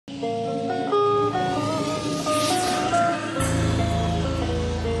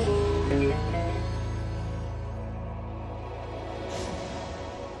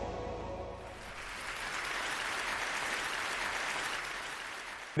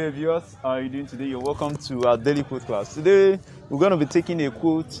Hey viewers, how are you doing today? You're welcome to our daily quote class. Today we're going to be taking a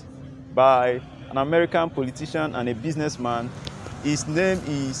quote by an American politician and a businessman. His name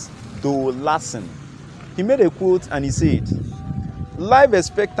is Doe Larson. He made a quote and he said, "Life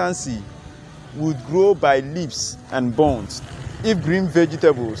expectancy would grow by leaps and bounds if green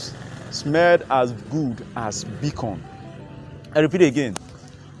vegetables smelled as good as bacon." I repeat again.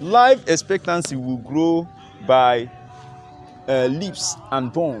 Life expectancy will grow by leaps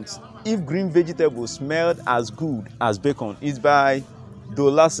and bounds if green vegetables smelled as good as bacon. It's by Doe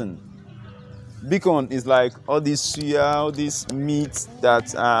Larson. Bacon is like all this suya, all these meats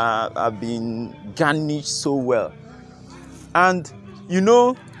that have been garnished so well. And you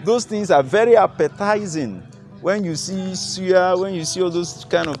know, those things are very appetizing when you see suya, when you see all those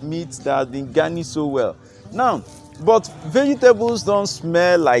kind of meats that have been garnished so well. Now, but vegetables don't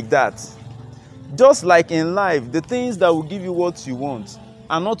smell like that. Just like in life, the things that will give you what you want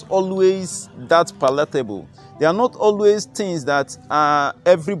are not always that palatable. They are not always things that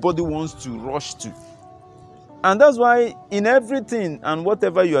everybody wants to rush to. And that's why in everything and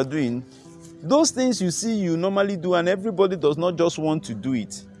whatever you are doing, those things you see you normally do and everybody does not just want to do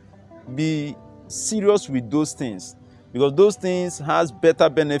it. Be serious with those things, because those things has better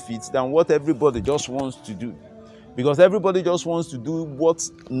benefits than what everybody just wants to do. Because everybody just wants to do what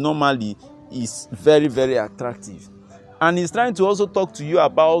normally is very, very attractive. And he's trying to also talk to you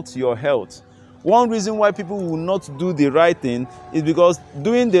about your health. One reason why people will not do the right thing is because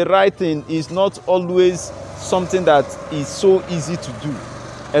doing the right thing is not always something that is so easy to do,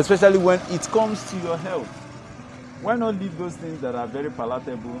 especially when it comes to your health. Why not leave those things that are very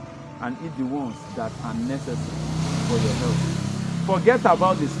palatable and eat the ones that are necessary for your health? Forget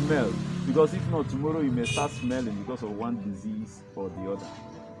about the smell, because if not, tomorrow you may start smelling because of one disease or the other.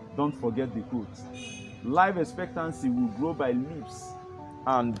 Don't forget the quote. Life expectancy will grow by leaps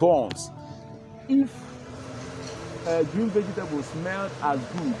and bounds if green vegetables smelled as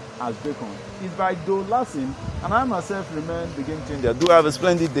good as bacon. It's by Doe Larson, and I myself remain the game changer. Do have a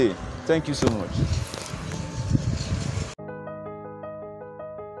splendid day. Thank you so much.